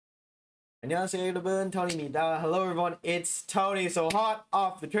안녕하세요 여러분, Tony입니다. Hello everyone, it's Tony. So hot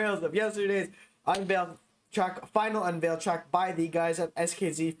off the trails of yesterday's final unveil track by the guys at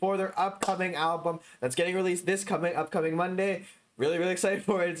SKZ for their upcoming album that's getting released this upcoming Monday. Really excited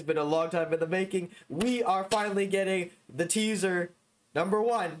for it. It's been a long time in the making. We are finally getting the teaser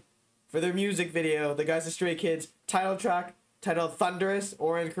 #1 for their music video. The guys at Stray Kids title track titled Thunderous,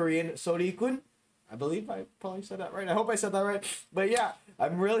 or in Korean Sorikun. I believe I probably said that right. I hope I said that right. But yeah,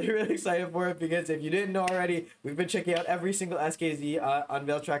 I'm really excited for it because if you didn't know already, we've been checking out every single SKZ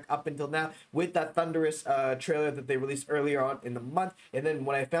unveil track up until now with that Thunderous trailer that they released earlier on in the month. And then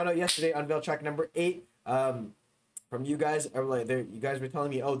when I found out yesterday, unveil track #8 from you guys, you guys were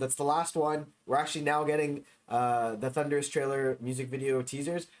telling me, oh, that's the last one. We're actually now getting the Thunderous trailer music video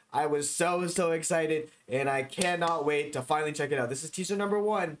teasers. I was so excited, and I cannot wait to finally check it out. This is teaser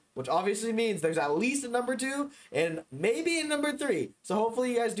 #1, which obviously means there's at least a #2 and maybe a #3. So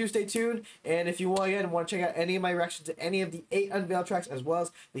hopefully you guys do stay tuned. And if you want to check out any of my reactions to any of the 8 unveil tracks, as well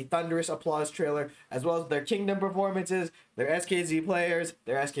as the Thunderous Applause trailer, as well as their Kingdom performances, their SKZ players,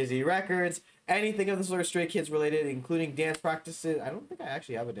 their SKZ records, anything of the sort of Stray Kids related, including dance practices. I don't think I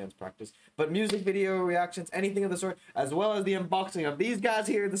actually have a dance practice, but music video reactions, anything of the sort, as well as the unboxing of these guys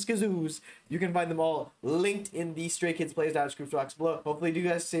here, the Skazoos. You can find them all linked in the Stray Kids Plays description box below. Hopefully you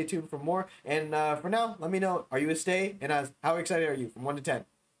guys stay tuned for more. And for now, let me know, are you a stay? And how excited are you from 1 to 10?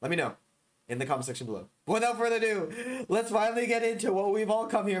 Let me know in the comment section below. But without further ado, let's finally get into what we've all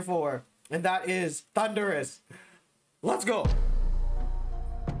come here for, and that is Thunderous. Let's go.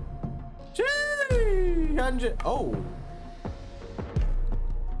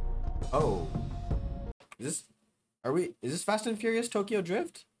 Oh. Is this Fast and Furious Tokyo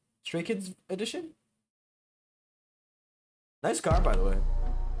Drift? Stray Kids edition? Nice car, by the way.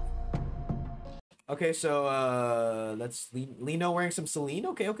 Okay, so that's Lino wearing some Celine.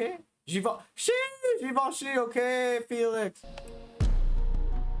 Okay. Givenchy, okay, Felix.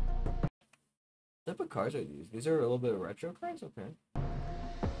 What type of cars are these? These are a little bit of retro cars, okay.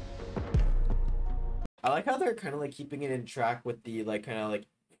 I like how they're kind of like keeping it in track with the like kind of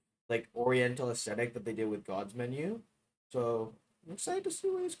like oriental aesthetic that they did with God's Menu. So I'm excited to see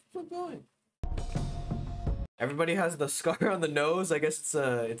where these are going. Everybody has the scar on the nose. I guess it's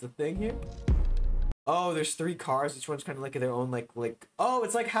a thing here. Oh, there's 3 cars. Each one's kind of like their own like oh,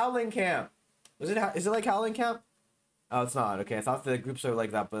 it's like Howling Camp. Is it like Howling Camp? Oh, it's not. Okay, I thought the groups are like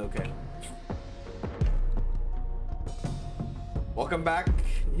that, but okay. Welcome back,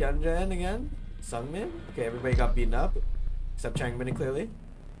 Hyunjin again. Sungmin. Okay, everybody got beaten up except Changmin, clearly.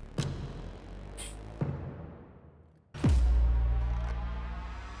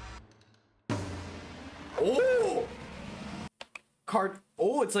 Oh,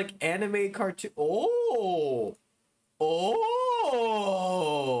 oh, it's like anime cartoon. Oh,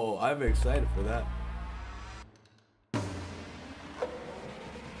 I'm excited for that.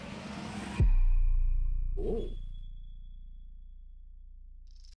 Oh,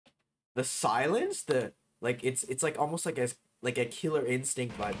 the silence, it's like almost like a Killer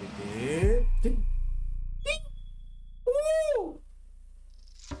Instinct vibe.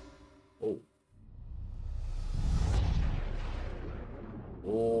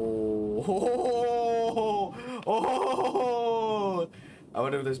 Oh, I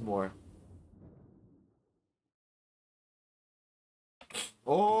wonder if there's more.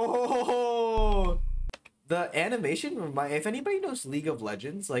 Oh, the animation if anybody knows League of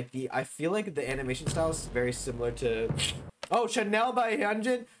Legends, I feel like the animation style is very similar to Chanel by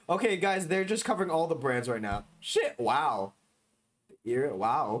Hyunjin. Okay guys, they're just covering all the brands right now. Shit, wow.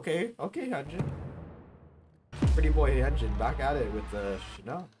 Wow, okay Hyunjin. Pretty boy Hyunjin back at it with the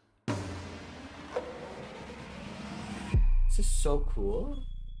Chanel. This is so cool.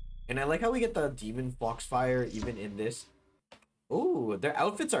 And I like how we get the Demon Foxfire even in this. Oh, their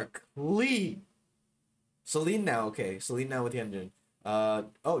outfits are clean. Celine now, okay. Celine now with Hyunjin.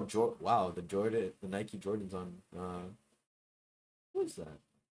 Wow, the Nike Jordans on. What is that?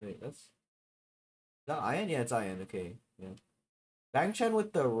 Wait, that's. Is that Ian? Yeah, it's Ian. Okay, yeah. Bang Chen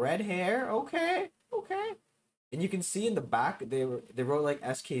with the red hair. Okay. And you can see in the back they wrote like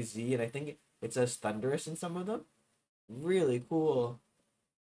SKZ, and I think it says Thunderous in some of them. Really cool.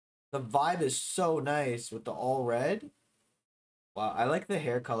 The vibe is so nice with the all red. Wow, I like the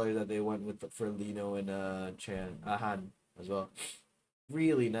hair color that they went with for Lino and Han as well.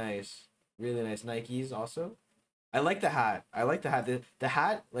 Really nice Nikes also. I like the hat. The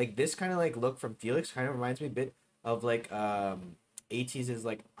hat, like this kind of like look from Felix kind of reminds me a bit of like 80s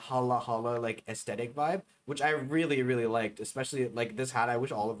like holla like aesthetic vibe, which I really liked, especially like this hat. I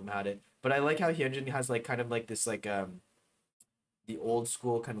wish all of them had it, but I like how Hyunjin has like kind of like this like the old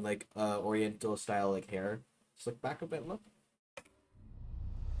school kind of like oriental style like hair. Slick back a bit, look.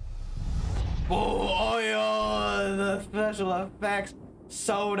 Oh yeah, the special effects,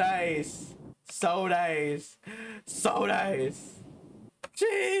 so nice, so nice, so nice.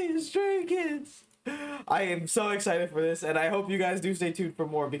 Jeez, Stray Kids. I am so excited for this, and I hope you guys do stay tuned for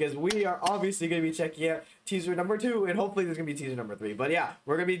more, because we are obviously going to be checking out teaser number 2, and hopefully there's going to be teaser number 3. But yeah,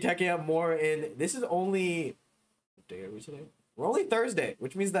 we're going to be checking out more, and this is only... What day are we today? We're only Thursday,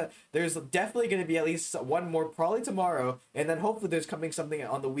 which means that there's definitely going to be at least one more probably tomorrow, and then hopefully there's coming something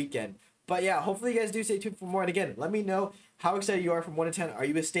on the weekend. But yeah, hopefully you guys do stay tuned for more. And again, let me know how excited you are from 1 to 10. Are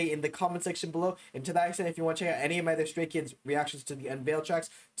you a stay in the comment section below? And to that extent, if you want to check out any of my other Stray Kids reactions to the Unveiled tracks,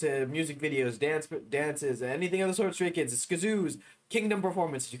 to music videos, dances, anything of the sort of Stray Kids, skazoos, Kingdom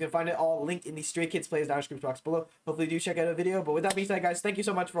performances, you can find it all linked in the Stray Kids playlist description box below. Hopefully do check out a video. But with that being said, guys, thank you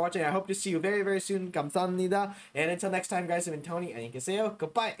so much for watching. I hope to see you very, very soon. 감사합니다. And until next time, guys, I've been Tony. 안녕히 계세요.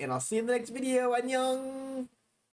 Goodbye. And I'll see you in the next video. 안녕.